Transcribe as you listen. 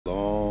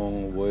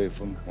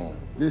from home.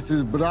 This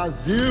is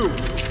Brazil.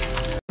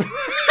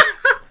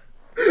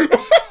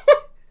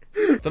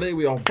 Today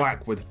we are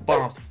back with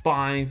Fast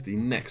 5, the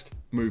next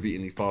movie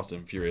in the Fast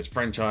and Furious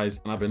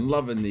franchise, and I've been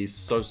loving these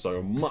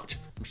so much.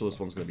 I'm sure this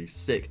one's going to be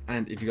sick,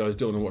 and if you guys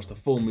do want to watch the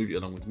full movie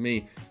along with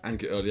me and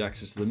get early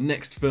access to the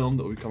next film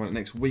that will be coming out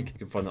next week, you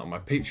can find that on my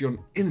Patreon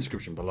in the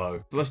description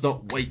below. So let's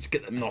not wait,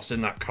 get the nos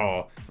in that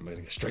car, and we're going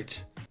to get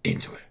straight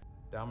into it.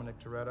 Dominic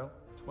Toretto,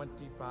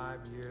 25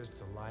 years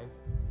to life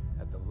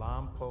at the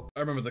Lompoc.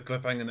 I remember the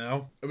cliffhanger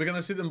now. Are we going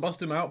to see them bust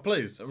him out,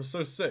 please? That was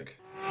so sick.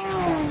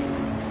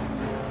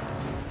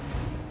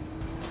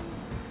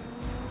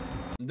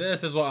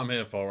 This is what I'm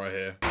here for right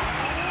here.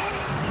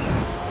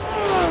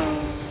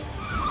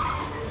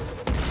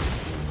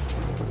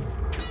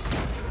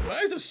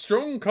 That is a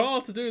strong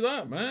car to do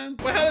that, man.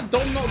 Wait, how did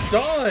Dom not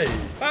die?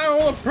 How are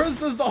all the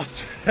prisoners not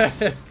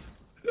dead?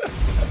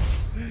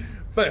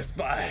 First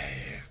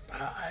five.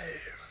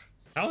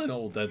 How are they not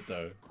all dead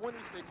though?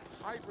 26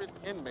 high-risk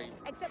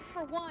inmates. Except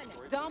for one,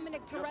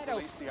 Dominic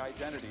Toretto. The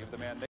identity of the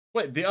man.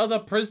 Wait, the other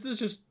prisoners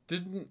just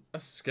didn't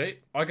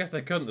escape? I guess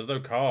they couldn't, there's no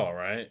car,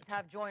 right?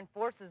 Have joined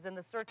forces in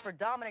the search for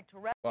Dominic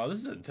Toretto. Wow, this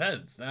is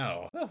intense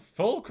now. They're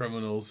full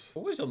criminals.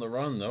 Always on the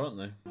run though, aren't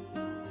they?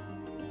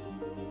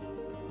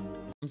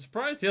 I'm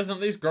surprised he hasn't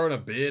at least grown a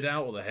beard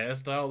out or the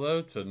hairstyle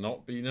though to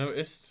not be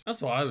noticed.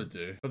 That's what I would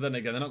do. But then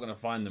again, they're not going to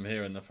find them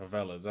here in the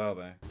favelas, are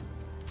they?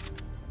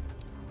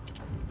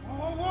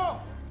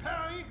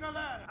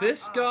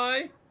 This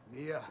guy?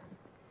 Yeah.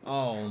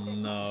 Oh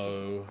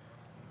no.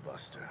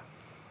 Buster.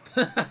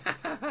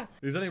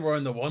 He's only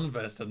wearing the one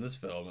vest in this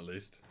film, at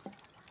least.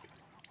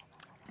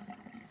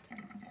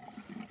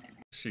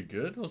 Is she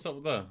good? What's up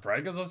with her?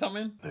 Preggers or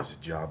something? There's a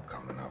job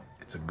coming up.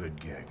 It's a good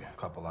gig. A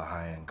couple of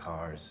high-end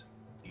cars,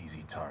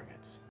 easy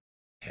targets.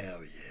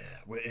 Hell yeah,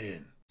 we're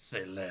in.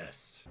 Say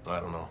less.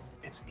 I don't know.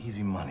 It's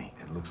easy money.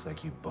 It looks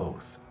like you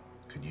both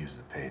could use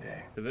the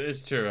payday. If it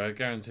is true, I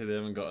guarantee they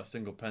haven't got a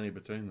single penny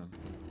between them.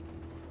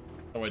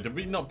 Oh wait, did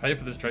we not pay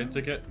for this train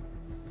ticket?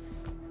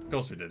 Of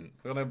course we didn't.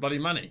 We got no bloody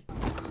money.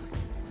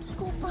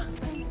 What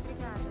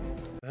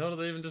the hell did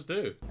they even just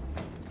do?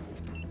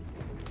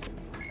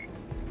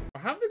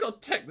 Or have they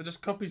got tech that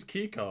just copies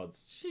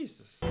keycards?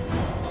 Jesus.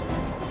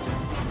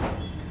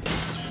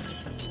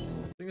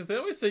 Thing is, they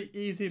always say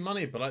easy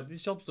money, but like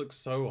these jobs look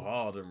so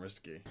hard and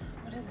risky.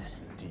 What is it?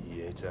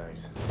 DEA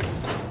tags.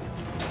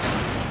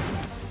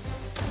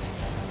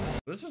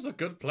 This was a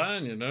good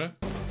plan, you know?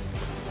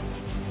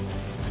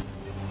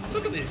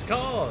 Look at these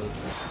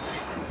cars!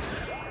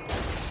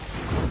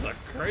 This is a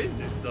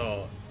crazy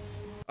start.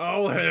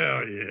 Oh,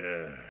 hell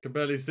yeah. Can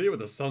barely see with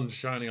the sun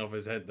shining off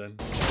his head then.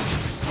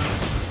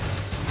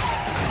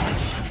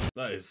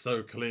 That is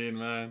so clean,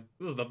 man.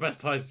 This is the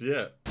best heist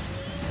yet.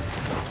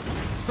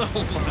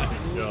 Oh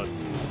my god.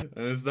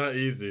 And it's that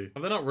easy.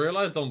 Have they not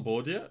realized on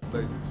board yet?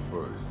 Ladies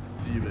first.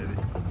 See you, baby.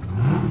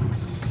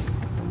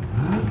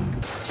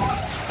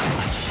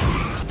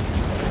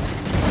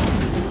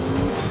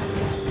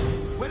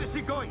 Where is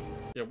he going?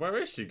 Yeah, where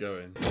is she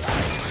going?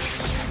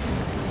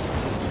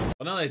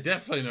 Oh, now they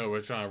definitely know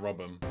we're trying to rob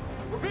him.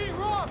 We're being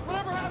robbed.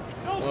 Whatever happens,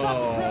 don't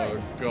stop the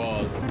train. Oh,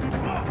 God.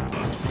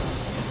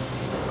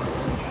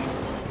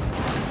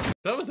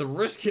 That was the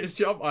riskiest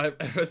job I've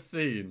ever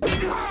seen.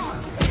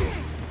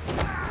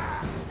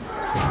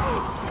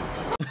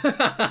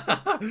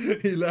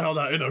 He let out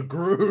that in a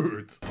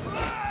Groot.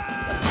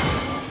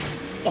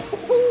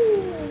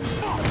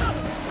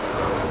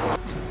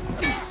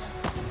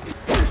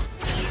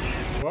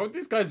 Why would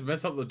these guys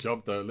mess up the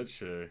job though,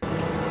 literally?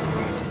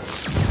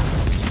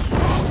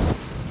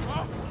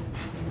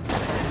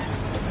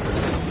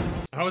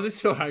 How is he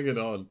still hanging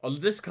on? Oh,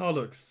 this car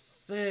looks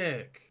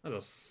sick. That's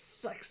a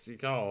sexy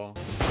car.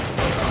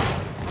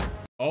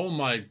 Oh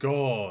my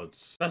god.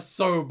 That's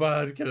so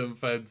bad killing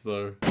feds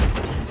though.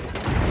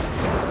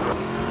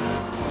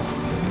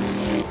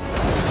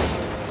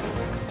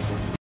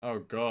 Oh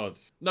god.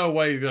 No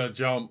way he's gonna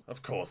jump.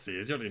 Of course he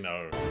is, you already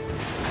know.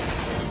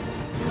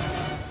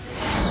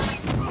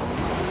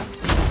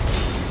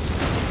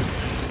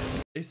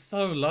 He's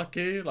so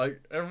lucky.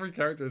 Like, every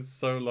character is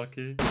so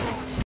lucky.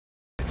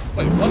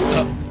 Wait, what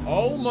the?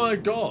 Oh my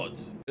god.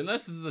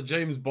 Unless this is a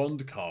James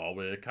Bond car,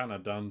 we're kind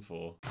of done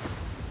for.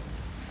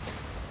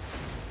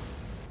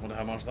 Wonder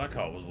how much that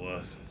car was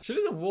worth.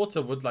 Surely the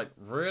water would, like,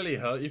 really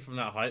hurt you from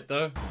that height,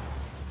 though?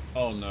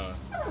 Oh, no.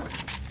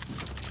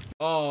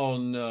 Oh,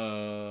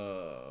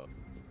 no.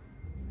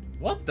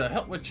 What the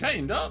hell? We're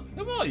chained up?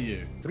 Who are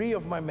you? 3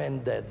 of my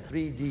men dead,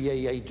 3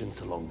 DA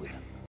agents along with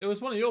them. It was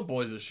one of your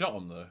boys that shot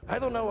him, though. I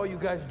don't know how you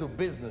guys do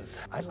business.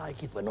 I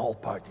like it when all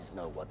parties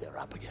know what they're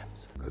up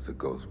against. Because it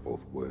goes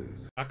both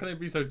ways. How can they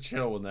be so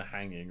chill when they're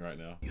hanging right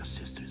now? Your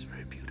sister is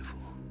very beautiful.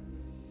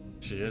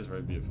 She is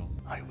very beautiful.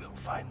 I will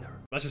find her.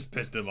 That just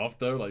pissed him off,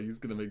 though. Like, he's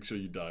gonna make sure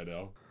you die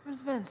now.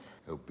 Where's Vince?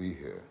 He'll be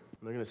here.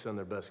 They're gonna send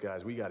their best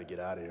guys. We gotta get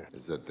out of here.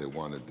 Is that they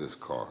wanted this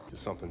car.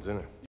 Just something's in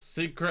it.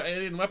 Secret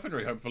alien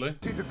weaponry, hopefully.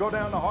 Need to go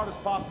down the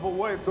hardest possible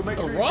way, so make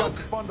The sure you Rock?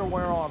 got your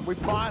underwear on. We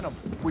find them,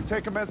 we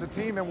take them as a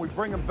team, and we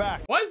bring them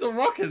back. Why is The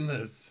Rock in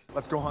this?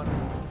 Let's go hunt.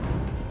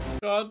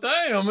 God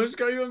damn, it just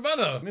got even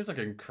better. And he's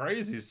looking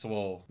crazy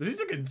swole. Dude, he's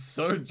looking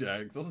so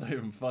jacked. That's not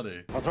even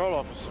funny. That's right,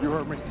 officer. You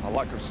heard me. I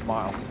like her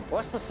smile.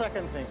 What's the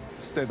second thing?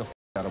 Stay the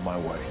out of my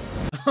way.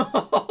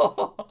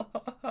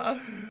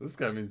 This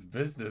guy means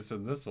business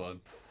in this one.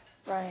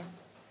 Brian,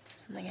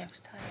 something I have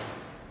to tell you.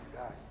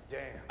 God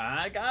damn.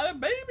 I got a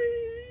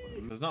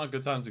baby. It's not a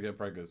good time to get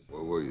preggers.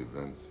 Where were you,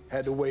 Vince?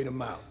 Had to wait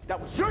him out.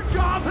 That was your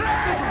job!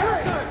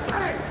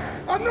 Hey!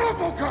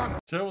 Enough, O'Connor!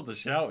 Chill with the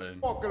shouting.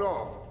 Walk it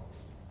off.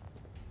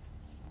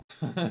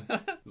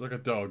 It's like a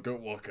dog. Go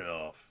walk it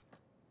off.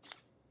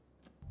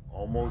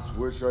 Almost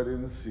wish I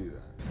didn't see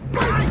that.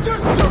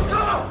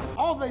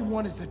 All they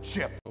want is a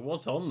chip. But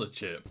what's on the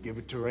chip? Give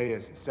it to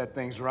Reyes and set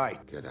things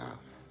right. Get out.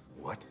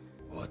 What?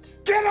 What?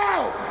 Get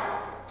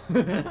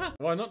out!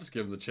 Why not just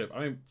give him the chip? I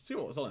mean, see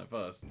what was on it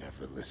first.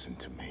 Never listened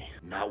to me.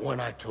 Not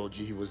when I told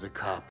you he was a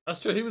cop. That's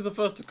true. He was the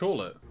first to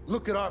call it.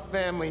 Look at our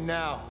family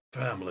now.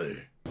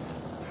 Family.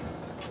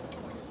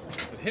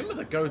 But him with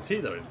the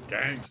goatee, though, is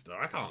gangster.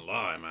 I can't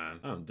lie, man.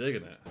 I'm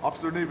digging it.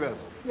 Officer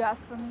Neves. You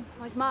asked for me?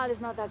 My smile is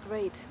not that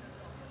great.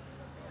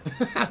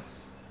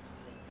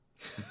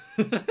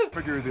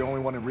 Figure you're the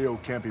only one in Rio who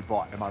can't be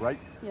bought. Am I right?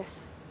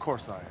 Yes. Of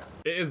course I am.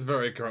 It is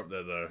very corrupt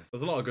there, though.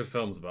 There's a lot of good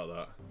films about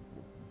that.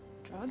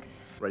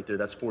 Drugs? Right there,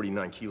 that's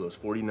 49 kilos.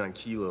 49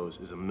 kilos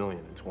is $1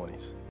 million in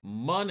 20s.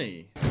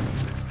 Money.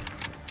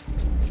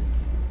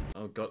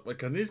 Oh god, wait,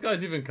 can these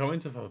guys even come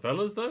into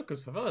favelas though?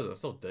 Because favelas are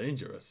still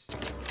dangerous.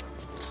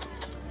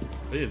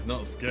 He is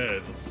not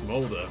scared, the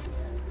smolder.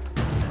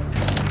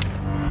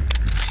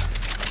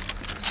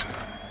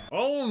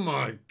 Oh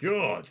my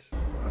god!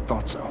 I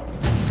thought so.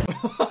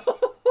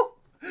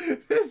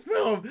 This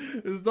film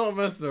is not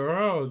messing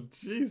around.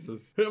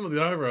 Jesus. Hit him with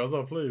the eyebrows,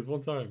 oh please,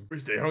 one time. We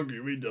stay hungry,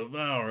 we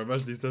devour.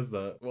 Imagine he says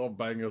that. What a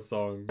banger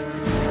song. Back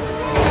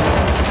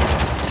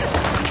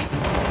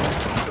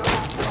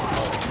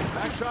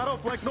shadow,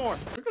 flank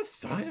north. Look at the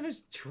side of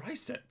his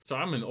tricep. So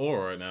I'm in awe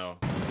right now.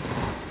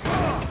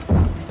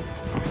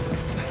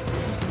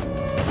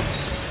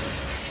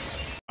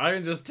 I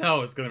can just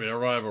tell it's gonna be a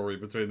rivalry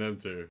between them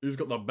two. Who's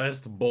got the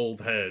best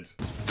bald head?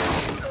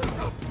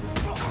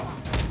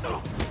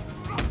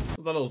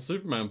 What's that little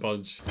Superman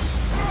punch?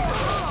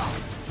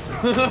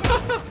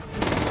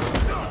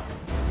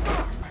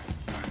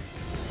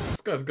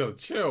 This guy's gotta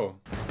chill.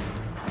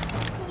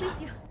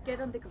 Alicia,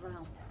 get on the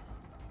ground.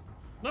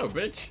 No,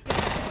 bitch.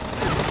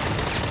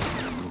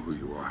 I know who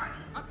you are.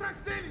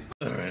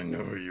 I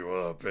know who you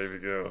are, baby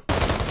girl.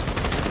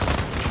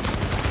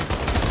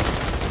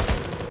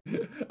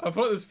 I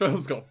thought this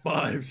film's got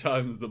 5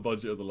 times the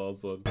budget of the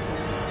last one.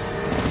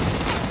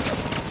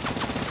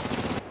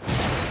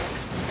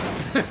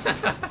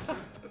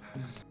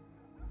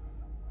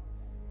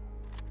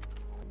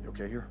 You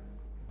okay here?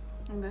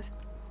 I'm good.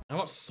 How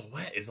much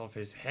sweat is off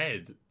his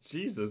head?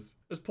 Jesus.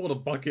 Just poured a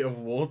bucket of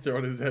water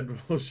on his head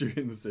before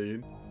shooting the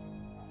scene.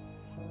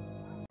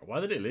 Why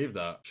did he leave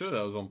that? Surely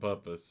that was on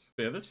purpose.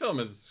 But yeah, this film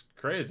is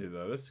crazy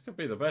though. This could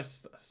be the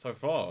best so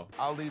far.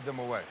 I'll lead them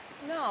away.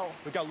 No.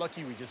 Look how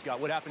lucky we just got.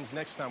 What happens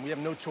next time? We have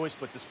no choice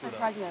but to I'm split up.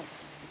 pregnant.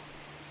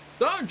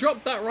 Don't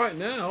drop that right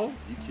now.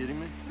 You kidding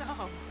me?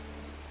 No.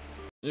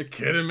 You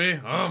kidding me?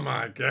 Oh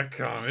my god,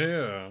 come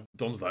here.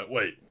 Dom's like,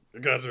 wait,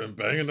 you guys have been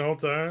banging the whole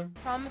time?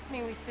 Promise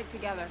me we stick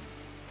together.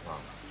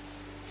 Promise.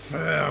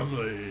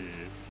 Family.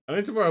 I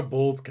need to wear a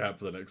bald cap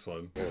for the next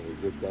one. Yeah, we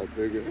just got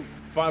bigger.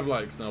 5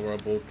 likes and I'll wear a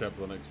bald cap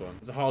for the next one.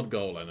 It's a hard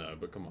goal, I know,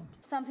 but come on.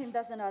 Something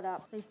doesn't add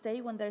up. They stay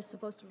when they're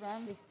supposed to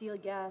run, they steal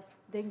gas,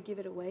 then give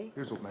it away.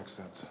 Here's what makes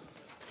sense.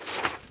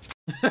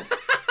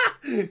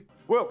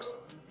 Wilkes,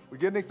 we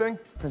get anything?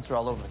 Prints are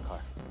all over the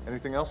car.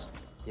 Anything else?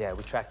 Yeah,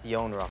 we tracked the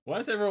owner off. Why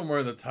is everyone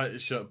wearing the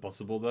tightest shirt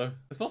possible though?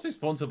 This must be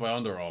sponsored by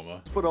Under Armour.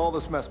 Let's put all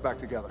this mess back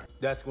together.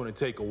 That's going to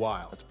take a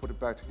while. Let's put it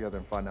back together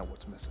and find out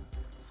what's missing.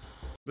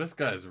 This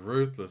guy is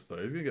ruthless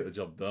though. He's gonna get the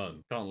job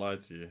done. Can't lie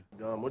to you.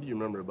 Dom, what do you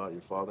remember about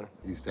your father?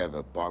 He used to have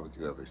a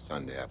barbecue every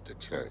Sunday after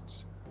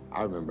church.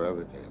 I remember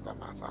everything about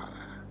my father.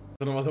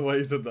 I don't know why the way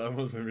he said that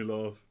almost made me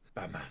laugh.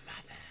 About my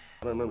father.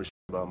 I don't remember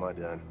about my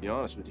dad. To be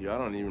honest with you, I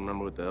don't even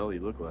remember what the hell he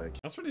looked like.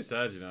 That's pretty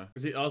sad, you know.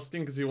 Is he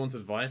asking because he wants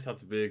advice how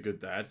to be a good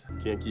dad?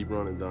 You can't keep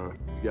running, Dom.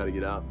 You gotta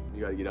get out.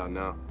 You gotta get out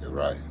now. You're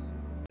right.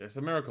 It's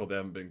a miracle they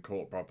haven't been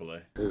caught properly.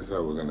 Here's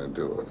how we're gonna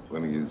do it. We're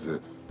gonna use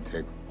this.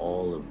 Take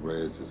all of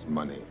Rez's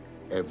money.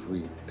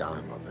 Every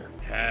dime of it.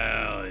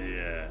 Hell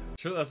yeah.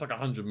 Sure, that's like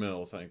 100 mil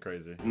or something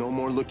crazy. No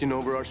more looking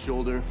over our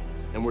shoulder,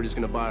 and we're just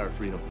gonna buy our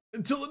freedom.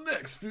 Until the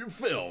next few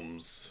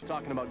films.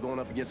 Talking about going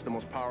up against the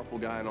most powerful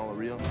guy in all of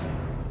Rio,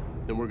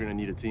 then we're gonna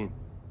need a team.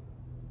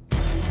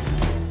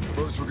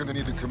 First, we're gonna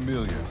need a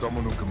chameleon,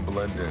 someone who can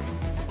blend in.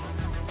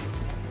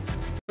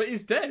 But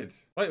he's dead.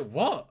 Wait,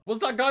 what? Was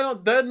that guy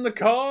not dead in the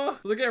car?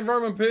 Was they getting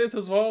Roman Pierce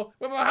as well?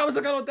 Wait, how is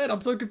that guy not dead?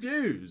 I'm so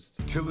confused.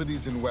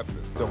 Utilities and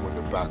weapons, someone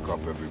to back up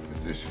every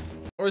position.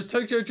 Or is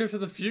Tokyo Drift to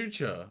the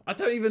future? I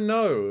don't even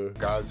know.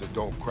 Guys that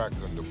don't crack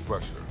under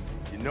pressure.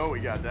 You You know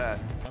we got that.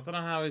 I don't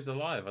know how he's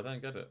alive. I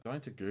don't get it. Do I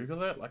need to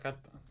Google it? Like, did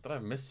I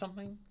miss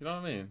something? You know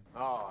what I mean?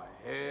 Oh,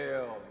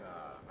 hell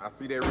nah. I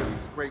see they really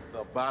scraped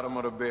the bottom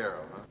of the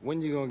barrel, huh?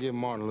 When you gonna give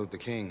Martin Luther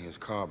King his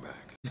car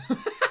back?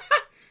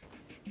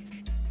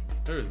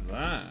 Who is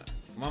that?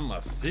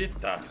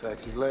 Mamacita.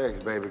 Sexy legs,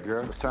 baby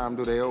girl. What time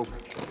do they open?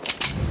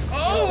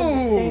 Oh!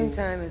 At the same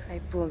time as I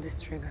pull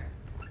this trigger.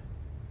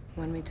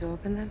 Want me to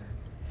open them?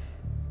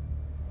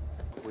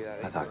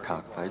 I thought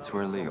cockfights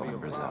were illegal in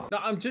Brazil. No,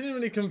 I'm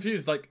genuinely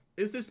confused. Like,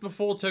 is this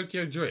before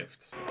Tokyo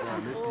Drift? I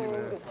missed you,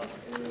 man.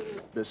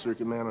 Best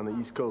circuit man on the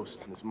East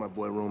Coast. This is my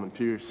boy Roman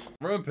Pierce.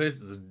 Roman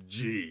Pierce is a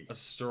G. A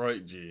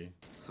straight G.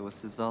 So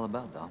what's this all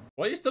about, Dom?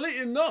 Why are you still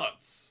eating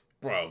nuts,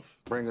 bruv?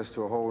 Bring us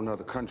to a whole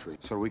nother country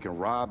so we can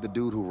rob the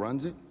dude who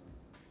runs it?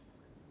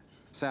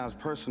 Sounds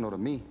personal to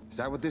me. Is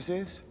that what this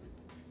is?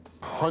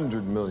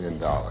 $100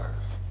 million.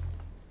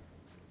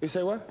 You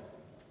say what?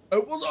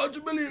 It was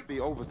 100 million. Be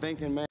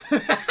overthinking, man.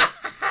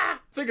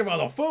 Think about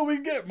the food we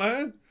get,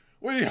 man.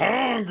 We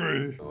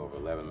hungry. Over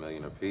 11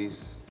 million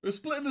apiece. We're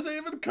splitting the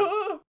same cur.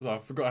 Oh, I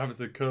forgot how to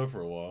say cur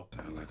for a while.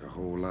 Sound like a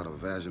whole lot of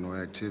vaginal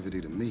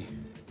activity to me.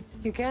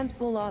 You can't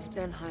pull off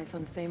 10 highs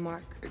on the same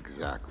mark.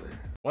 Exactly.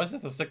 Why is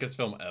this the sickest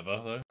film ever,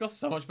 though? It got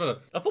so much better.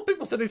 I thought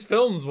people said these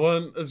films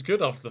weren't as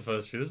good after the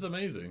first few. This is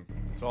amazing.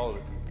 It's all of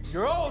it.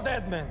 You're all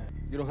dead men.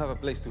 You don't have a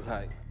place to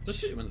hide. Just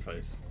shoot him in the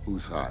face.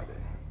 Who's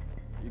hiding?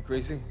 You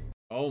crazy?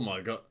 Oh my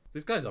god.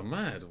 These guys are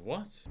mad.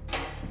 What?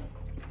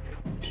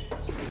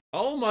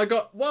 Oh my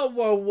god. Whoa,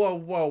 whoa, whoa,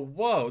 whoa,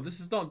 whoa. This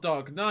is not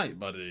Dark Knight,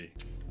 buddy.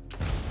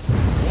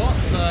 What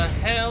the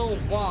hell?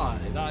 Why?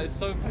 That is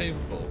so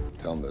painful.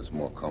 Tell them there's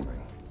more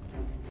coming.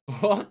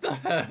 What the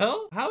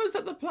hell? How is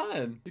that the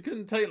plan? You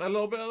couldn't take a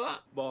little bit of that?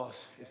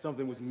 Boss, if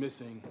something was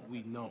missing,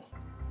 we'd know.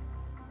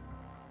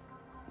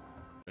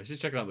 She's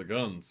checking out the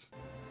guns.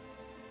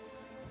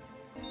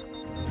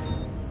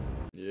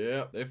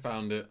 Yeah, they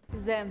found it.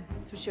 It's them,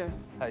 for sure.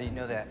 How do you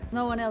know that?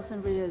 No one else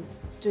in Rio is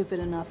stupid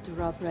enough to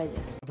rob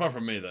Reyes. Apart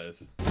from me, that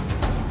is.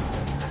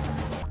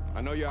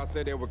 I know y'all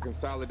said they were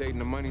consolidating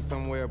the money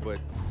somewhere, but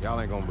y'all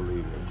ain't gonna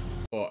believe this.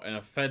 What, in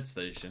a Fed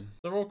station?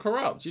 They're all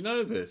corrupt, you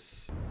know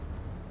this.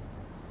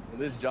 Well,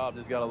 this job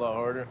just got a lot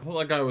harder. I thought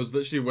that guy was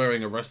literally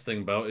wearing a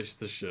wrestling belt, it's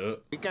just a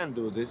shirt. We can't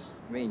do this.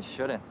 I mean,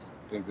 shouldn't.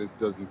 I think this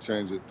doesn't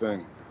change a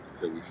thing. I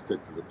say we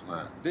stick to the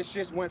plan. This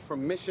just went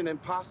from Mission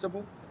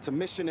Impossible to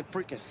Mission and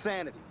freaking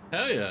Sanity.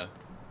 Hell yeah.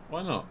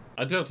 Why not?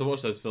 I do have to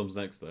watch those films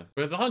next, though.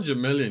 But it's 100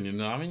 million, you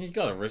know? I mean, you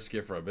gotta risk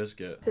it for a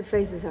biscuit. The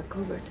faces are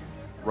covered.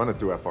 Run it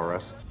through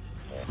FRS.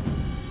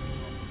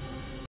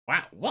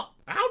 Wow, what?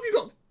 How have you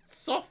got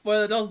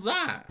software that does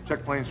that?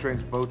 Check planes,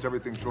 trains, boats,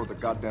 everything short of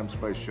the goddamn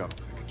space shuttle.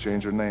 They can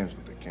change their names,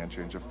 but they can't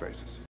change their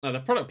faces. Now, the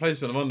product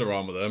placement of Under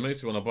Armour, though,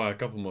 makes me want to buy a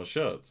couple more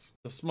shirts.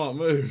 It's a smart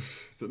move,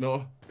 is it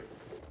not?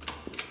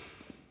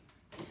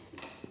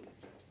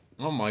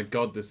 Oh my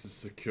god, this is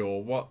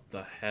secure. What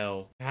the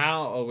hell?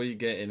 How are we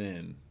getting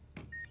in?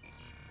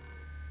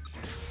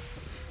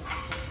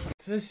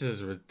 This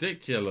is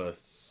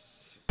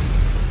ridiculous.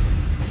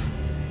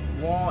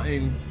 What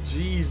in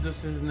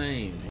Jesus'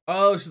 name?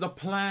 Oh, so the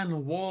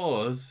plan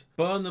was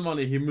burn the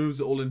money, he moves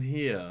it all in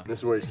here. This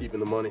is where he's keeping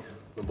the money.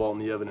 The vault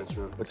in the evidence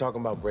room. We're talking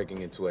about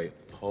breaking into a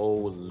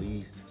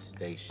police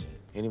station.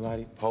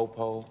 Anybody?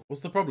 Po-po?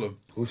 What's the problem?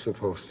 Who's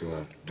supposed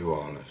to do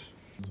all this?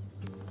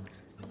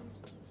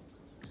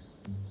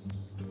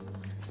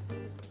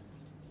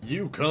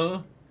 You,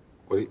 cuh.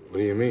 What do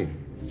you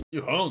mean?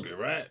 You hungry,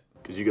 right?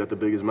 Because you got the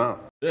biggest mouth.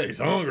 Yeah, he's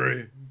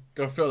hungry.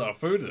 Gotta fill that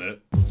food in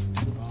it.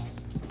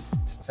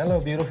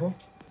 Hello, beautiful.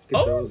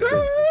 Oh, those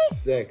girl!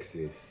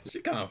 Sexist. She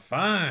kinda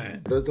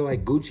fine. Those are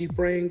like Gucci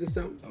frames or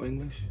something? No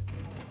English?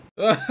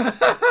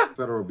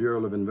 Federal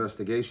Bureau of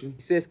Investigation.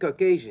 He says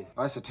Caucasian.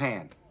 Oh, that's a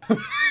tan. No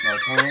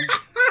tan?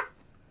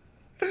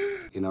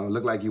 You know,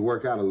 look like you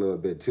work out a little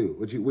bit too.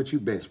 What you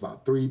bench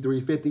about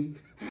 350?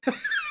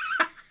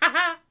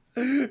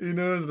 He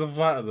knows the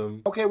flat of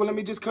them. Okay, well let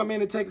me just come in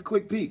and take a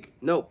quick peek.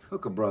 Nope.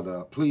 Hook a brother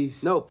up,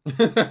 please. Nope.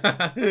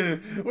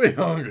 We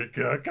hungry,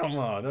 Kirk. Come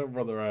on, don't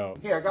brother out.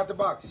 Here, I got the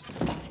box.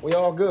 We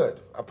all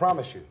good. I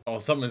promise you. Oh,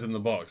 something's in the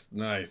box.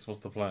 Nice. What's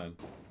the plan?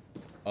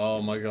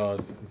 Oh my god,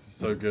 this is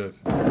so good.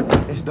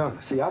 It's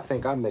done. See, I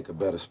think I make a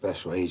better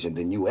special agent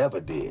than you ever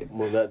did.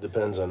 Well, that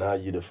depends on how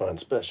you define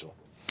special.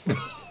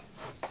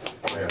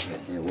 I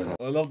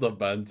love the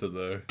banter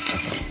though.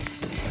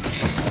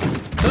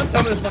 Don't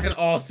tell me it's like an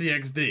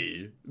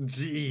RCXD.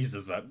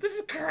 Jesus, man. This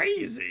is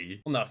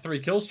crazy. On that 3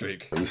 kill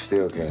streak. You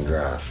still can't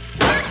drive.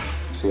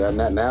 See,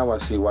 now I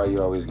see why you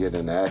always get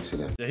in an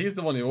accident. Yeah, he's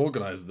the one who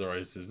organizes the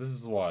races. This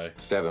is why.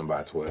 7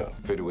 by 12.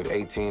 Fitted with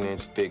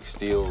 18-inch thick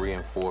steel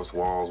reinforced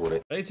walls with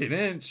it.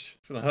 18-inch?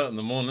 It's gonna hurt in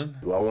the morning.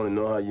 Do I want to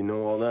know how you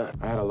know all that?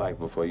 I had a life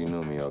before you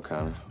knew me,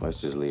 O'Connor. Let's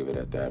just leave it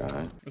at that, all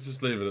right? Let's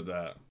just leave it at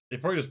that. He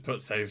probably just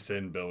put safes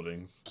in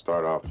buildings.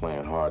 Start off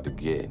playing hard to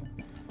get.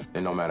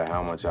 Then no matter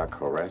how much I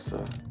caress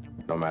her,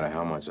 no matter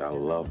how much I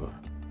love her,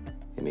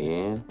 in the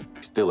end,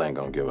 still ain't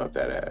gonna give up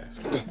that ass.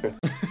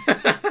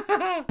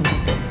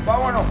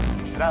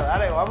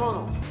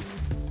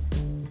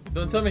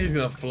 Don't tell me he's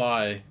gonna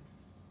fly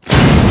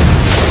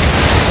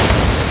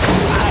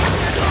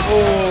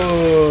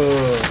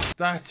Oh,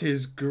 that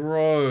is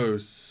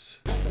gross.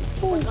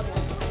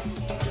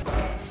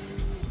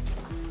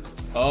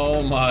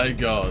 Oh my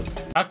god.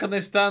 How can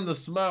they stand the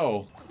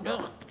smell?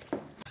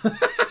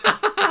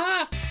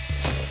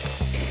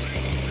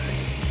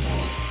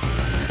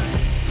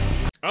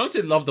 I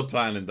honestly love the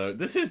planning though.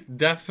 This is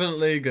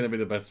definitely gonna be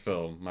the best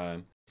film,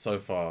 man. So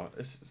far.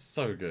 It's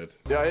so good.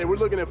 Yeah, hey, we're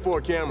looking at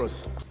 4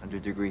 cameras.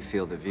 100-degree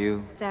field of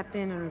view. Tap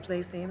in and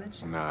replace the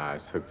image? Nah,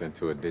 it's hooked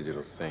into a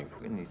digital sync.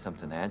 We need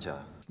something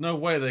agile. There's no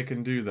way they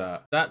can do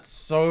that. That's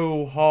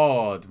so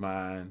hard,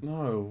 man.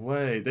 No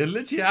way. They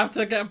literally have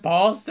to get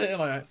past it in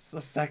like a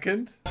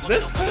second.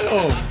 This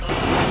film.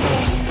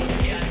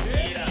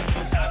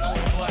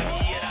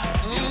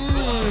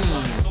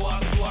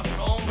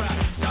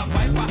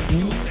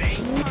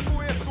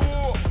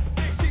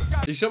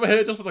 You shove it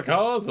here just for the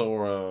cars,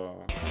 or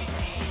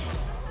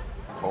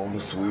Home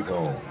sweet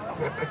home.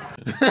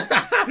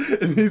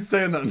 And he's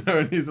saying that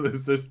knowing he's with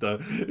his sister.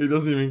 He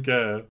doesn't even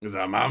care. He's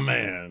like, my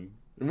man.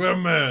 We're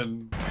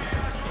men.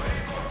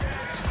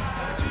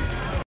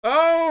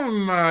 Oh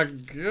my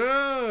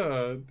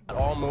god.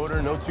 All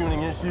motor, no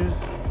tuning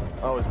issues.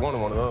 I always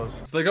wanted one of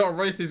those. So they gotta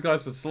race these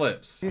guys for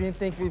slips. You didn't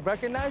think we'd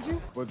recognize you?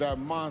 But that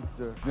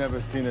monster never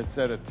seen a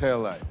set of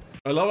taillights.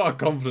 I love how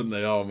confident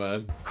they are,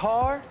 man.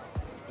 Car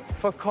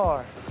for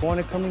car.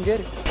 Want to come and get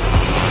it?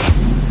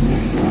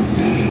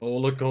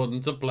 All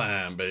according to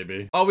plan,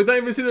 baby. Oh, we don't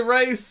even see the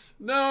race?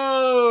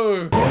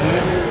 No!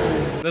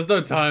 There's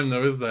no time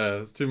though, is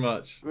there? It's too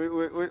much.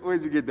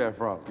 Where'd you get that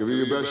from? Give me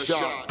your best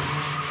shot.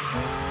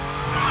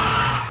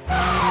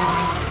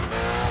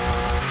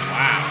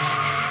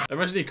 Wow.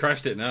 Imagine he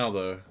crashed it now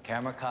though.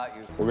 Camera caught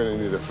you. We're gonna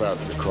need a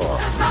faster car.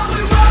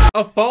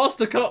 A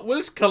faster car? We're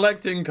just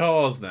collecting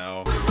cars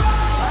now.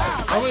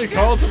 How many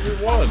cars have we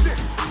won?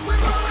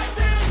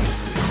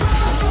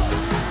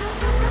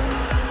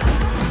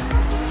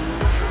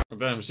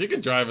 Damn, she can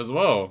drive as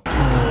well.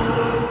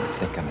 I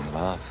think I'm in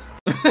love.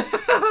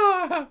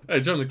 Hey,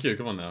 join the queue.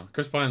 Come on now.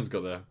 Chris Pine's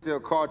got there. Still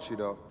caught you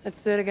though.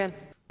 Let's do it again.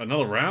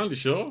 Another round? You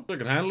sure? You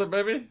can handle it,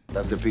 baby?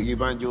 That's the piggy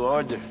bank you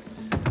ordered.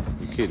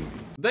 You kidding me?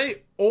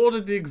 They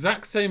ordered the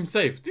exact same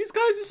safe. These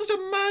guys are such a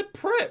mad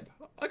prep.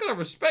 I gotta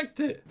respect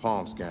it.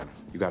 Palm scanner.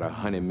 You got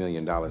 $100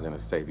 million in a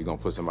safe. You gonna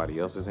put somebody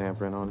else's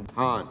handprint on it?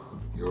 Han,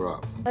 you're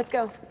up. Let's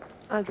go.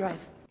 I'll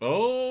drive.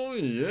 Oh,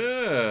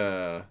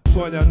 yeah.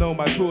 Sônia não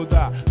me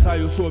ajuda,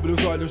 saiu sobre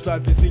os olhos da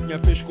vizinha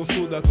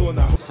pescoçuda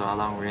tona. So how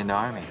long were you in the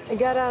army? I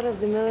got out of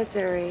the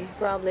military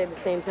probably at the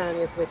same time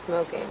you quit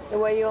smoking. The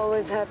way you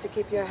always have to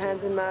keep your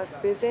hands and mouth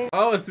busy.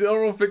 Oh, it's the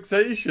oral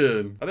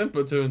fixation. I didn't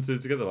put 2 and 2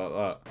 together like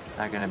that.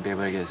 Not gonna be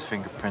able to get his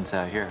fingerprints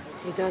out here.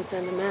 You don't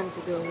send a man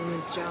to do a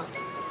woman's job.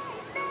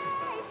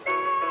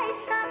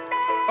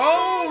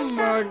 Oh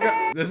my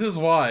god. This is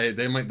why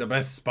they make the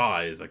best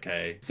spies,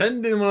 okay?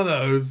 Send in one of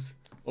those.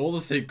 All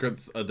the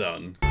secrets are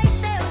done.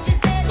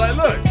 Like,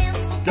 look.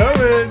 Go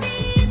in.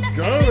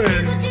 Go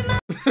in.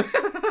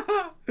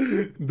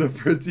 The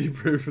pretty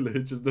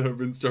privilege has never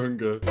been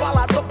stronger.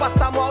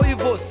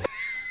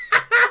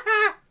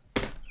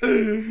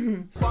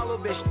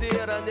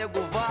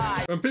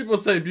 When people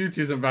say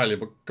beauty isn't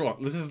valuable, come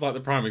on, this is like the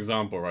prime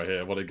example right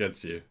here, what it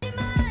gets you.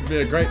 Be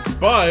a great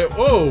spy.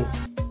 Oh!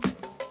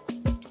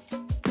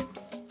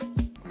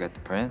 You got the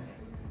print?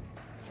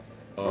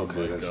 Oh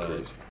Okay, my that's god.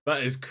 crazy.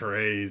 That is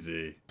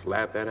crazy.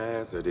 Slap that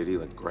ass, or did he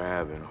like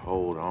grab and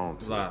hold on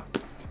to Slap.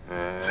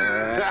 it?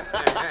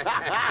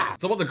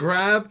 So what, the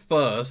grab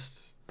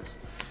first?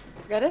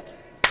 Got it?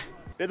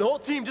 Hey, the whole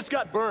team just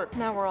got burnt.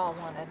 Now we're all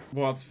wanted.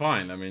 Well, that's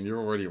fine. I mean, you're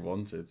already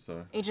wanted,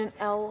 so. Agent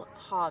L.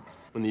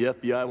 Hobbs. When the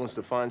FBI wants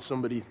to find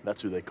somebody,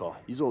 that's who they call.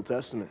 He's Old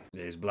Testament.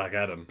 Yeah, he's Black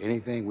Adam.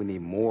 Anything, we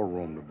need more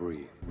room to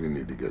breathe. We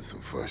need to get some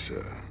fresh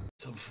air.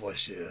 Some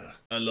fresh air.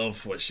 I love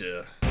fresh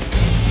air.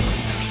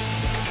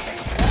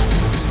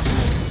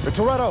 The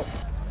Toretto.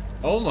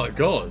 Oh my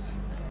god.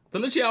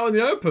 They're literally out in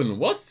the open.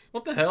 What?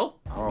 What the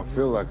hell? I don't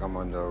feel like I'm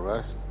under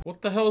arrest.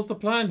 What the hell's the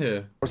plan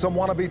here? Or some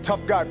wannabe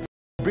tough guy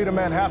beat a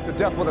man half to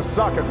death with a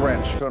socket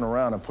wrench. Turn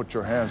around and put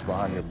your hands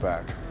behind your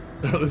back.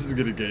 Oh, this is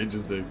gonna get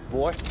interesting.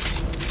 Boy.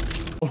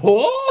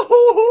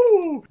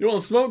 Oh! You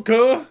want to smoke,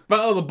 Kerr?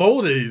 Battle of the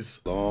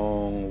Baldies.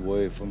 Long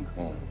way from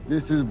home.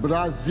 This is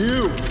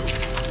Brazil.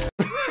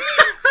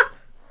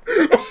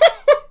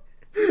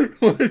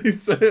 Why did you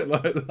say it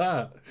like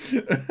that?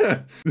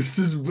 This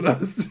is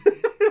Brazil.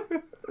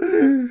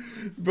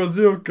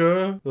 Brazil,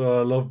 Kerr. Oh,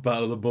 I love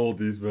Battle of the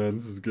Baldies, man.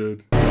 This is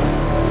good.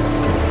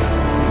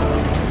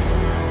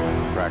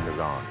 Tracker's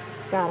on.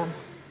 Got him.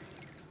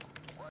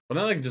 But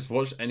now they can just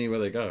watch anywhere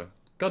they go.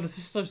 God, this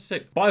is so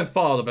sick. By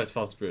far the best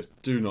Fast and Furious.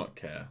 Do not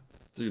care.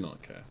 Do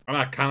not care. I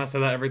mean, I kind of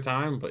say that every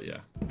time, but yeah.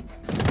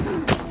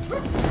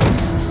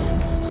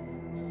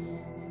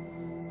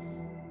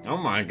 Oh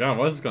my god,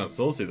 why is this kind of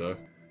saucy though?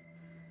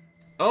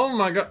 Oh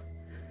my god.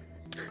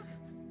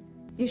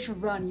 You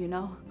should run, you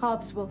know.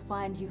 Hobbs will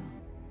find you.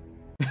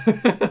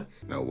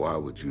 Now, why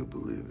would you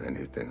believe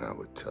anything I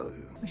would tell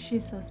you? But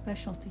she's so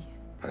special to you.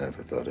 I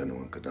never thought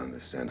anyone could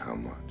understand how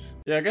much.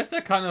 Yeah, I guess they're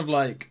kind of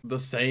like the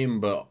same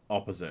but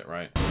opposite,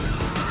 right?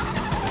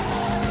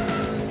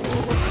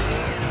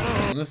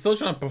 And they're still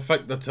trying to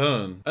perfect the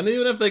turn. And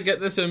even if they get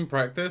this in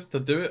practice, to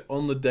do it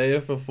on the day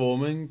of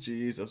performing,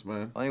 Jesus,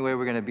 man. Only way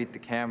we're gonna beat the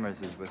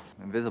cameras is with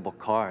invisible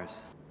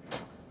cars.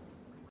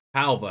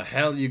 How the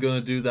hell are you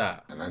gonna do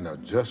that? And I know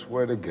just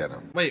where to get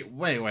them. Wait,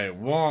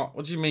 what?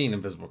 What do you mean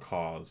invisible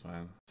cars,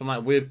 man? Some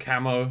like weird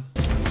camo?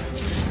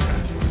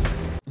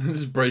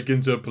 Just break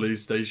into a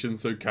police station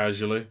so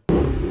casually.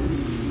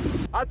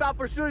 I thought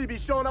for sure you'd be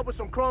showing up with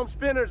some chrome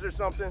spinners or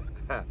something.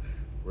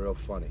 Real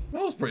funny.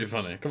 That was pretty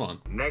funny, come on.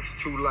 Next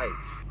 2 lights,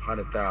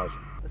 100,000.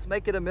 Let's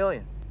make it $1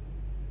 million.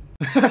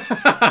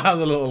 The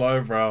little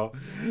eyebrow.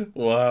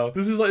 Wow.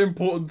 This is like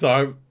important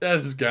time. Yeah,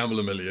 let's just gamble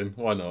 $1 million.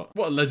 Why not?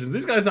 What legends.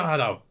 These guys know how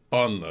to have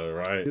fun though,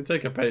 right? You can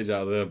take a page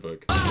out of their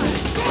book. Moment.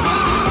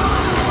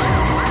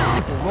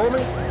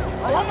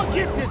 Oh, I'm gonna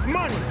get this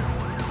money.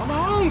 I'm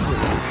hungry.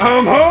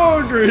 I'm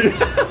hungry.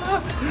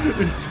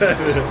 He said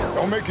it.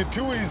 Don't make it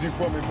too easy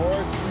for me,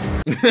 boys.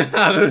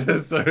 This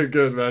is so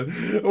good, man.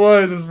 Why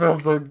is this film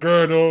so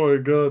good? Oh my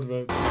god,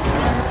 man.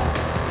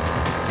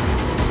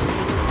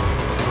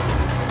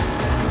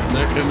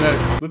 Neck and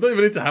neck. They don't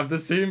even need to have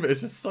this scene, but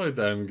it's just so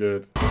damn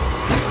good.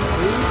 Who's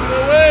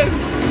gonna win?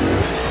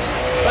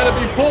 Better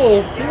be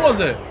Paul. Who was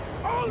it?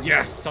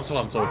 Yes, that's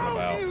what I'm talking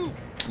about.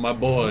 My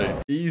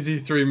boy. Easy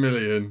 3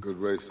 million. Good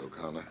race,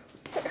 O'Connor.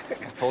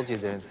 I told you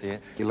didn't see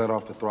it. He let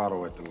off the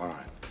throttle at the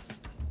line.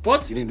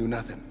 What? You didn't do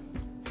nothing.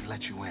 He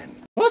let you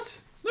in. What?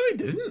 No, he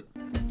didn't.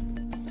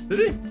 Did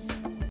he?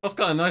 That's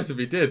kind of nice if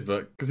he did,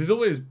 but because he's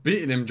always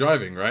beating him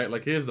driving, right?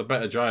 Like he is the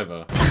better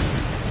driver.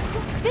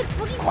 Vince,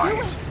 what are you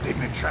Quiet. They've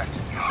been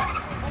tracking you.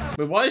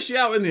 But why is she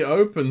out in the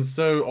open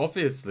so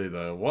obviously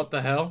though? What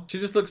the hell? She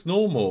just looks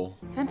normal.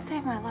 Vince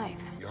saved my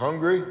life. You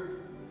hungry?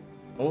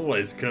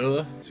 Always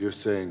cooler. So you're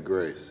saying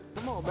grace.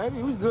 Come on, baby.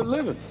 Who's good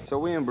living? So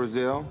we in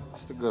Brazil.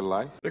 It's the good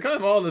life. They kind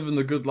of are living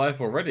the good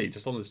life already,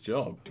 just on this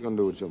job. What you gonna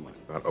do with your money?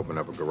 I'd open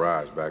up a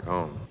garage back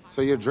home.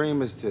 So your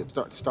dream is to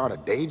start a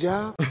day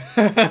job?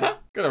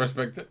 Gotta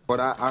respect it. But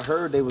I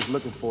heard they was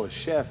looking for a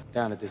chef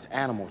down at this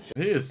animal shop.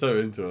 He is so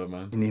into it,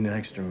 man. You need an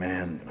extra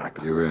man.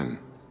 You're in.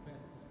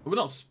 We're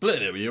not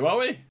splitting it with you, are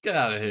we? Get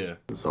out of here.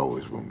 There's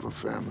always room for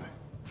family.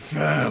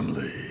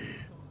 Family.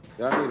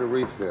 Y'all need a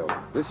refill.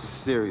 This is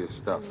serious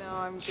stuff. No,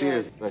 I'm good.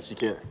 Cheers. No, she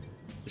can't.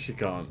 She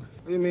can't.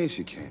 What do you mean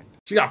she can't?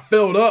 She got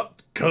filled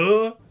up,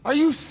 cuh. Are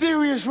you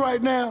serious right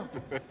now?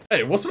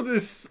 Hey, what's with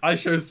this I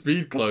Show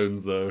Speed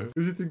clones, though?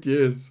 Who do you think he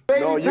is?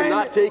 No, you're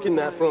not taking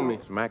that from me.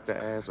 Smack the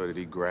ass or did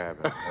he grab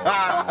him?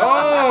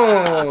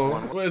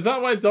 Oh! Wait, is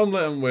that why Dom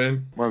let him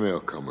win? Money will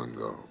come and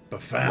go.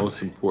 But family.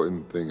 Most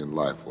important thing in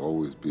life will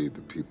always be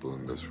the people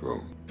in this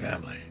room.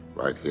 Family.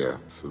 Right here.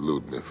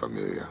 Salute me,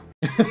 familia.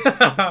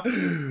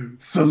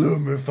 Salute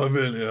me,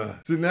 familia.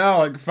 See, now,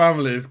 like,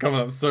 family is coming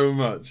up so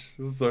much.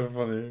 This is so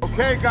funny.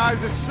 Okay,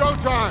 guys, it's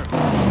showtime.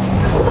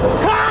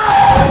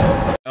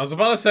 I was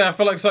about to say I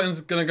feel like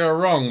something's gonna go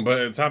wrong, but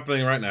it's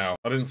happening right now.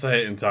 I didn't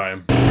say it in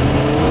time.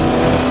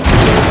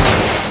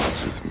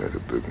 Just made a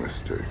big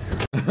mistake.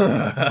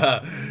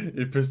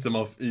 He pissed him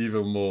off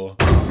even more.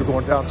 You're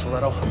going down,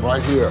 Toretto. I'm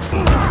right here.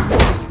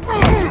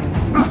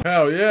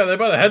 Hell yeah, they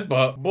better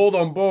headbutt. Bald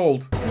on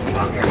bald.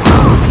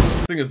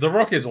 Thing is, The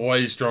Rock is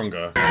way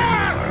stronger.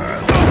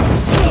 I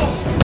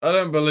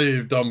don't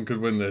believe Dom could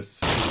win this.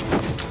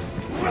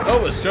 Oh,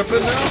 we're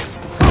stripping now?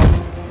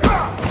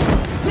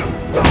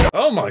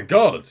 Oh my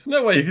god.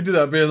 No way you could do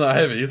that being that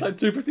heavy. He's like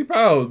 250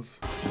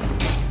 pounds.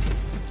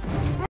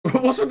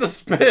 What's with the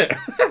spit?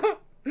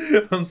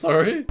 I'm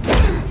sorry.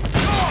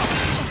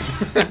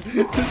 This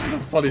is a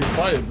funny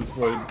fight at this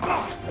point.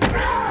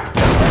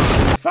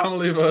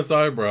 Family versus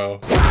eyebrow.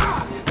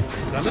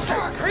 Damn, this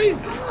fight's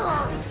crazy.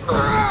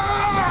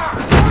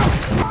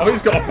 Oh,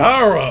 he's got a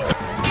power up.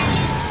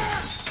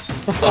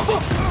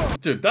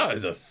 Dude, that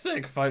is a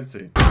sick fight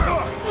scene.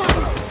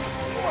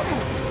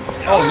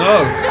 Oh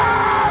no.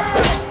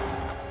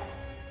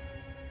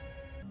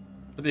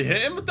 Did he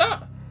hit him with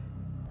that?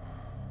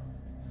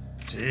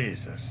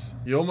 Jesus.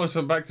 He almost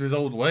went back to his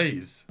old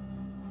ways.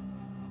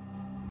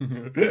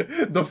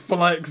 The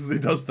flex as he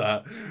does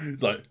that.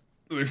 He's like,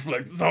 let me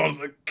flex as hard as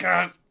I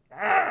can.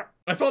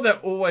 I thought they're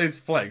always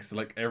flexed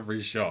like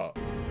every shot.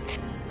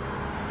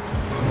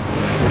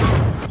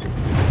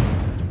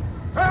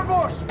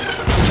 Ambush!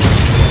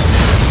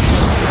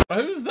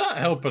 Who's that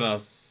helping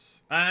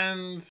us?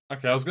 And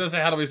okay, I was gonna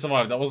say how do we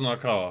survive? That wasn't our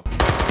car.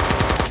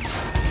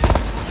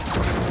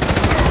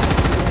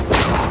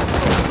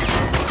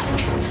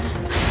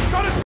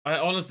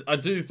 I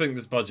do think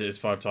this budget is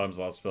 5 times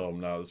the last film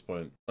now at this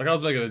point. Like I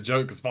was making a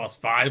joke because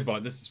Fast 5,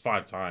 but this is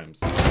 5 times.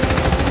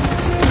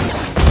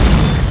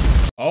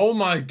 Oh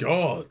my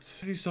god.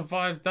 How you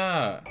survived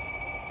that?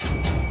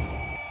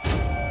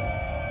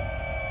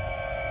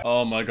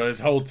 Oh my god, his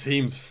whole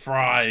team's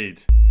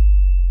fried.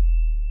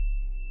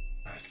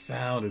 That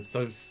sounded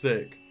so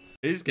sick.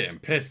 He's getting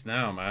pissed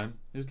now, man.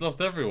 He's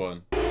lost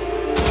everyone.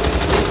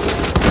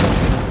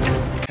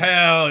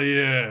 Hell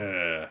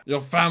yeah.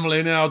 Your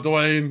family now,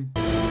 Dwayne.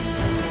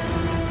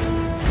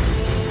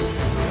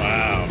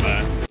 Wow,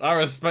 man. I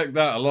respect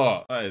that a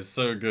lot. That is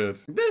so good.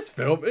 This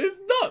film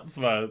is nuts,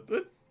 man.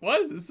 Why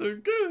is it so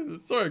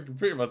good? Sorry, I'm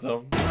repeating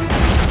myself.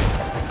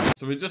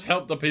 So we just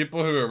helped the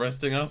people who are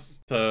arresting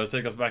us to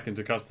take us back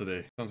into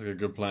custody. Sounds like a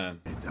good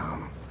plan. Hey,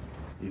 Dom,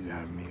 you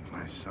gotta meet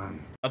my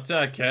son. I'd say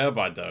I care,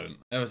 but I don't.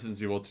 Ever since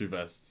he wore 2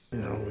 vests.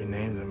 You know, we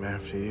named him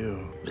after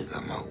you. They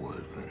got my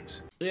word,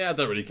 Vince. Yeah, I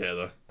don't really care,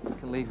 though. You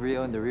can leave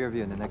Rio in the rear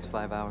view in the next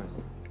 5 hours.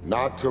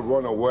 Not to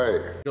run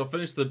away. You'll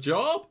finish the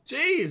job?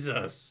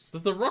 Jesus!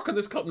 Does The Rock and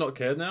this cop not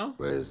care now?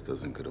 Rez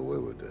doesn't get away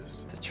with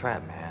this. It's a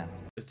trap, man.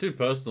 It's too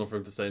personal for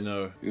him to say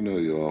no. You know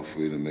you're all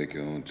free to make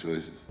your own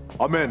choices.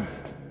 I'm in.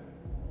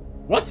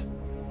 What?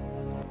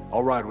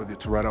 I'll ride with you,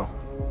 Toretto.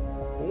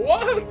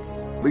 What?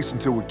 At least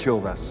until we kill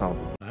that son.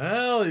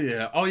 Hell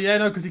yeah. Oh yeah,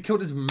 no, because he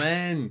killed his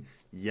men.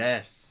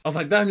 Yes. I was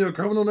like, damn, you're a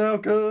criminal now,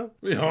 cuz.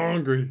 We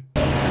hungry.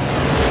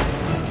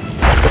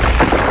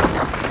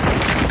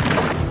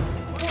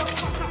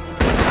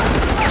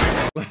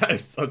 That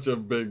is such a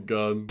big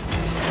gun.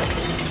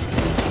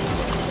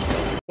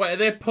 Wait, are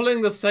they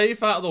pulling the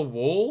safe out of the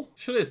wall?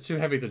 Surely it's too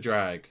heavy to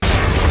drag.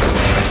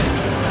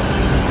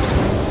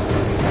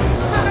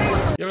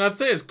 Yeah, I mean, I'd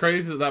say it's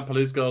crazy that that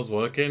police girl's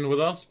working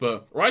with us,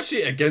 but we're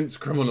actually against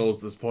criminals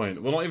at this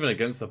point. We're not even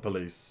against the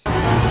police.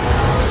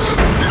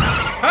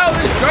 How are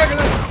they dragging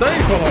this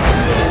safe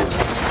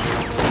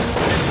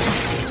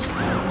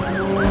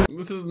along?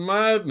 This is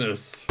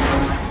madness.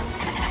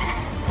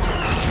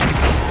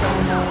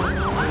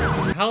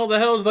 How the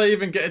hell do they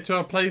even get it to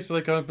a place where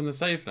they can open the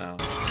safe now?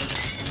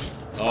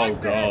 Oh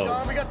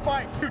god. We got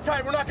spikes. Too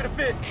tight, we're not gonna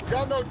fit.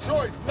 Got no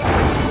choice.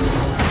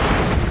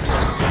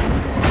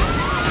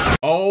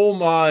 Oh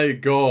my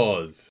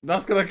god.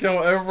 That's gonna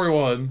kill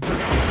everyone.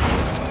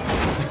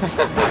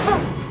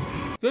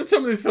 Don't tell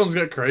me these films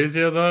get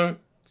crazier though.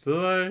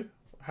 Do they?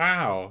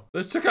 How? They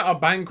just took out a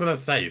bank with a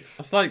safe.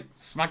 That's like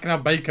smacking a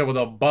baker with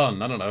a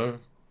bun. I don't know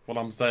what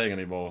I'm saying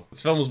anymore.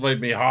 This film's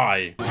made me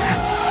high.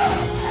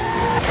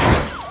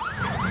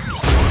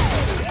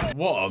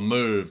 What a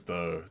move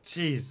though.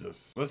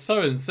 Jesus. They're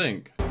so in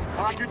sync.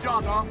 Alright, good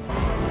job, Dom.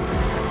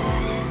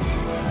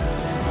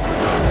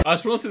 I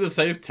just want to see the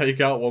safe take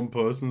out one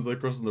person as they're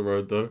crossing the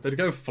road though. They'd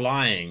go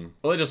flying.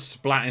 Or they just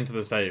splat into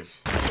the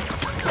safe.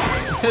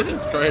 This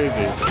is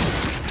crazy.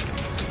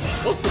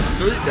 What's the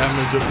street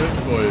damage at this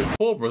point?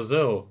 Poor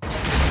Brazil.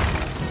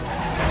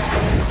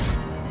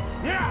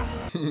 Yeah!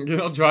 You're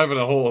not driving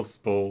a horse,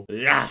 Paul.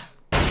 Yeah!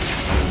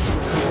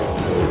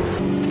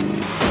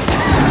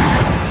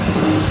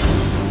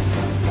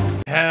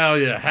 Hell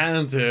yeah,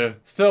 hands here.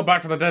 Still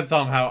back from the dead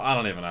somehow. I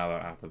don't even know how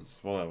that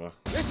happens. Whatever.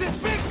 This is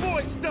big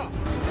boy stuff!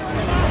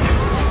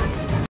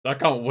 I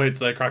can't wait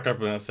till they crack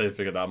open that safe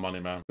and get that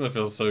money, man. It's gonna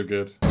feel so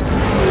good.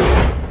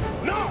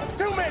 No!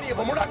 Too many of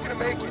them! We're not gonna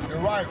make it! You're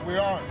right, we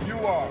aren't. You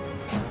are.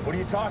 What are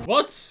you talking?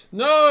 What?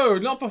 No,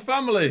 not for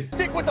family.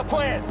 Stick with the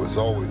plan! It was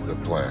always the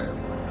plan.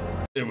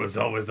 It was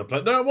always the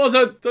plan. No, it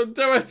wasn't. Don't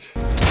do it.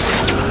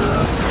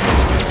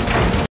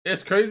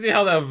 It's crazy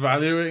how they're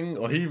valuing,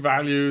 or he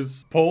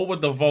values, Paul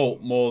with the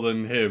vault more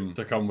than him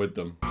to come with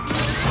them.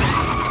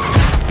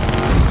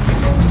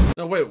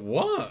 No, wait,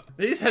 what?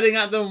 He's heading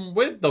at them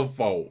with the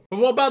vault. But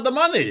what about the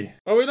money?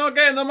 Are we not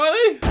getting the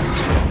money?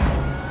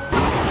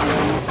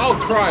 I'll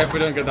cry if we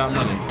don't get that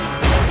money.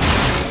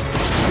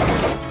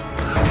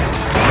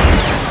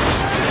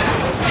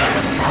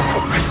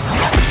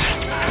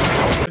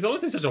 It's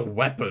honestly such a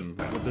weapon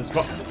with this.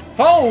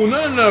 Oh,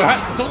 no, no, no.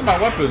 Talking about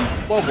weapons.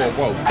 Whoa, whoa,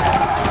 whoa.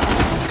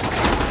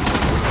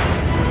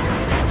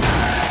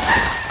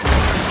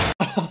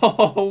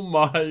 Oh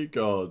my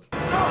god.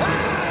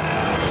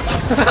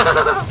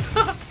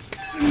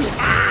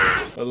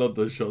 I love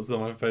those shots, they're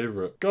my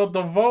favorite. God,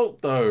 the vault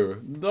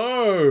though.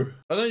 No.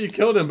 I know you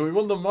killed him, but we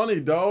want the money,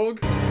 dog.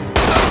 That's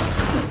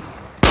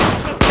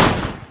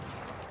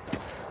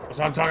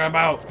what I'm talking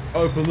about.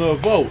 Open the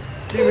vault.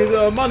 Give me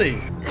the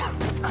money.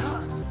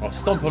 I'll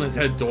stomp on his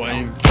head,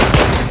 Dwayne.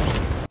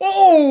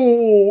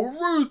 Oh,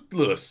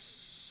 ruthless.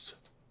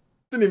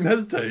 Didn't even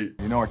hesitate.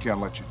 You know I can't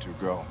let you two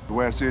go. The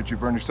way I see it,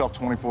 you've earned yourself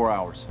 24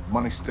 hours.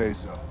 Money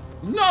stays though.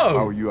 No! If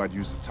I were you, I'd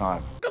use the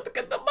time. Got to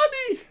get the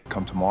money!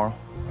 Come tomorrow,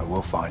 I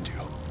will find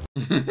you.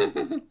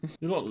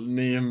 You're not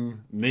Liam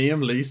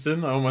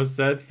Leeson, I almost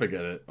said.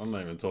 Forget it. I'm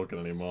not even talking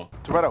anymore.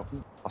 Toretto,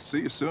 I'll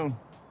see you soon.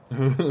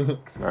 No,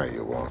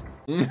 you won't.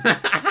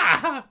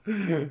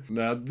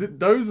 Now,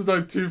 those are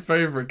my 2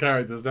 favorite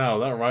characters now.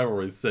 That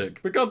rivalry's sick.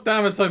 But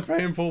goddamn, it's so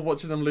painful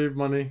watching them leave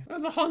money.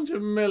 There's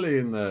 100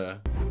 million there.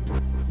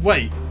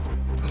 Wait.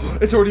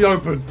 It's already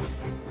open.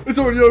 It's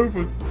already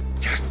open.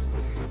 Yes.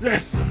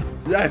 Yes.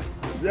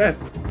 Yes.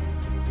 Yes.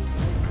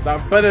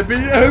 That better be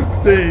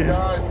empty.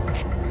 Guys.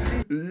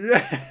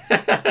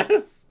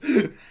 Yes.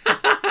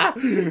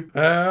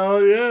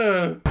 Hell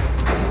yeah.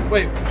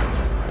 Wait.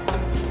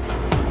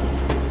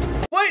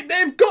 Wait,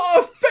 they've got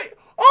a fit.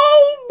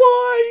 Oh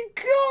my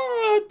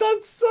god,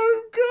 that's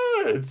so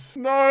good.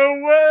 No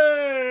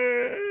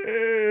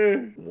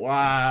way.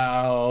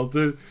 Wow,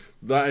 dude.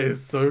 That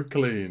is so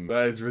clean.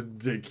 That is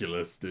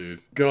ridiculous,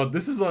 dude. God,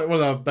 this is like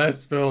one of the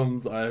best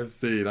films I have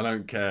seen. I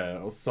don't care.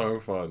 It was so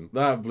fun.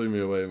 That blew me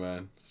away,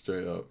 man.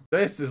 Straight up.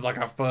 This is like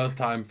a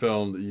first-time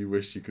film that you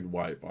wish you could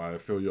wipe. I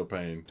feel your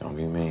pain. Don't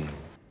be mean.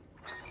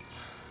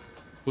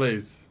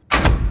 Please.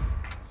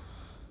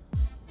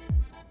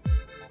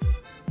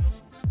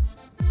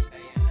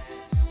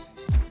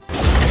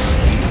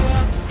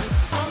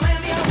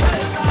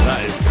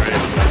 That is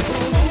crazy.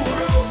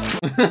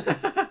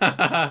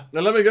 Now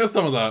let me get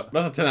some of that.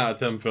 That's a 10 out of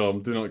 10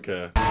 film. Do not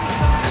care.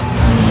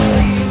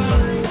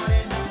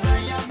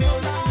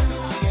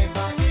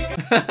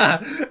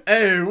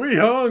 Hey, we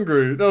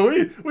hungry. No,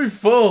 we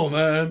full,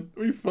 man.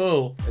 We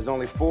full. There's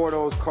only 4 of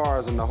those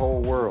cars in the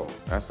whole world.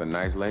 That's a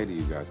nice lady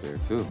you got there,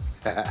 too.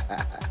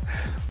 I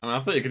mean, I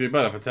thought you could do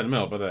better for 10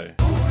 mil, but hey.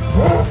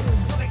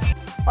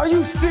 Are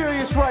you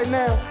serious right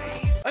now?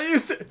 Are you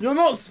You're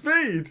not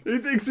Speed. He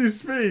thinks he's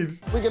Speed.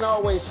 We can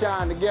always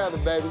shine together,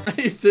 baby.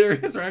 Are you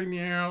serious right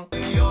now?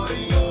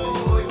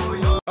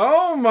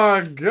 Oh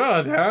my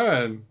God,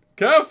 Han.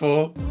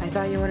 Careful. I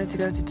thought you wanted to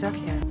go to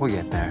Tokyo. We'll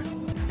get there.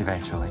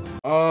 Eventually.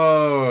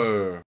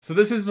 Oh. So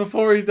this is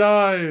before he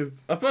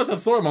dies. At first I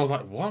saw him, I was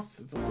like, what?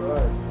 It's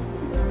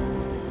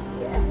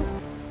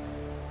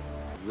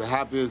the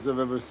happiest I've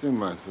ever seen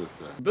my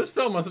sister. This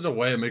film has such a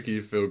way of making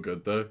you feel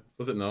good, though.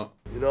 Was it not?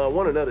 You know, I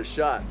want another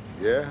shot.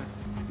 Yeah?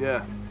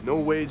 Yeah. No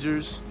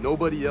wagers,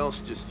 nobody else,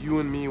 just you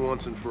and me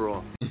once and for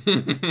all.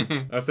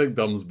 I think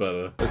Dom's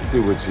better. Let's see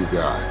what you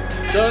got.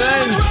 Don't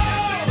end!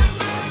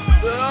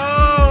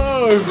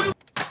 No!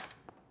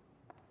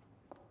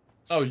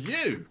 Oh,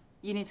 you?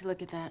 You need to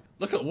look at that.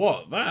 Look at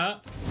what?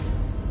 That?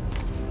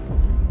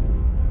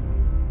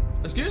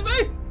 Excuse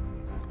me?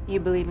 You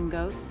believe in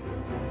ghosts?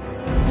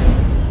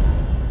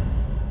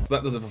 So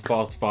that does it for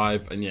Fast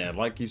 5, and yeah,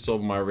 like you saw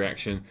by my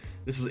reaction,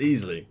 this was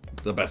easily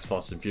the best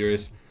Fast and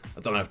Furious. I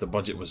don't know if the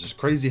budget was just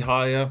crazy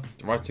higher,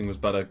 the writing was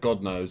better,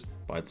 God knows,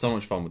 but I had so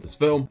much fun with this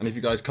film. And if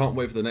you guys can't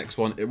wait for the next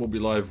one, it will be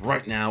live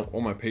right now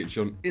on my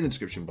Patreon in the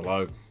description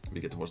below.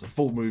 You get to watch the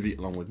full movie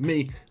along with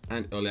me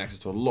and early access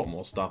to a lot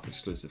more stuff,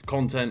 exclusive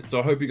content. So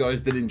I hope you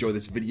guys did enjoy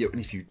this video,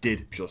 and if you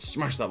did, be sure to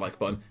smash that like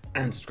button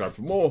and subscribe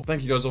for more.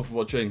 Thank you guys all for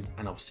watching,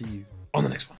 and I'll see you on the next one.